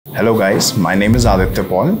Hello guys, my name is Aditya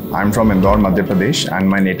Paul. I'm from Indore, Madhya Pradesh and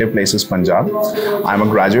my native place is Punjab. I'm a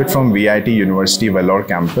graduate from VIT University Vellore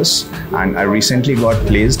campus and I recently got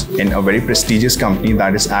placed in a very prestigious company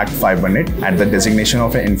that is ACT FIBERNET at the designation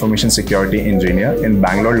of an information security engineer in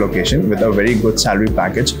Bangalore location with a very good salary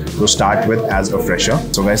package to start with as a fresher.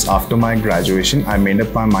 So guys, after my graduation, I made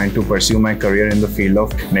up my mind to pursue my career in the field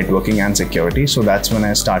of networking and security. So that's when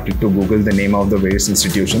I started to Google the name of the various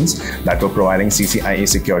institutions that were providing CCIE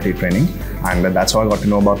Security training, and that's how I got to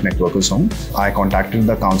know about Networkers Home. I contacted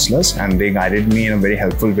the counselors and they guided me in a very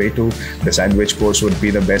helpful way to decide which course would be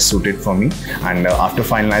the best suited for me. And after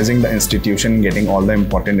finalizing the institution, getting all the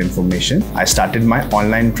important information, I started my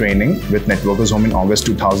online training with Networkers Home in August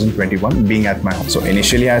 2021, being at my home. So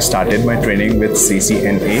initially I started my training with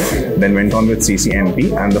CCNA, then went on with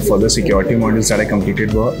CCNP, and the further security modules that I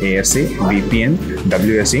completed were ASA, VPN,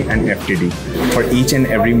 WSA and FTD. For each and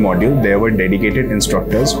every module, there were dedicated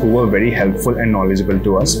instructors who were very helpful and knowledgeable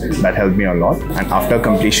to us. That helped me a lot. And after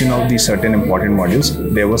completion of these certain important modules,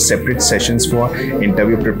 there were separate sessions for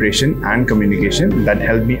interview preparation and communication that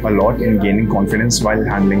helped me a lot in gaining confidence while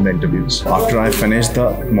handling the interviews. After I finished the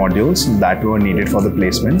modules that were needed for the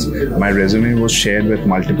placements, my resume was shared with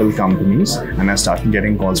multiple companies and I started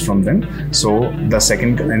getting calls from them. So in the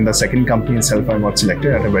second company itself, I got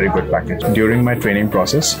selected at a very good package. During my training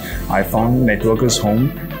process, I found Networkers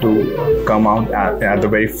Home to come out at the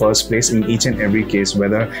very first place in each and every case,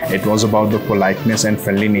 whether it was about the politeness and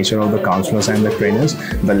friendly nature of the counselors and the trainers,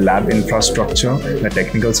 the lab infrastructure, the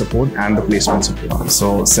technical support and the placement support.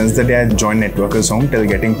 So since the day I joined Networkers Home till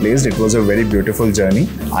getting placed, it was a very beautiful journey.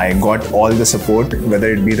 I got all the support,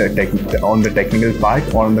 whether it be on the technical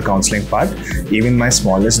part or on the counseling part. Even my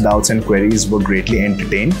smallest doubts and queries were greatly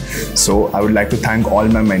entertained. So I would like to thank all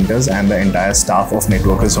my mentors and the entire staff of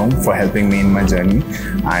Networkers Home for helping me in my journey.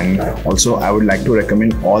 And also I would like to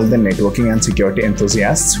recommend all the networking and security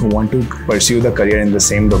enthusiasts who want to pursue the career in the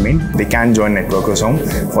same domain. They can join Networkers Home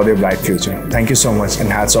for their bright future. Thank you so much and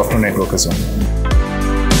hats off to Networkers Home.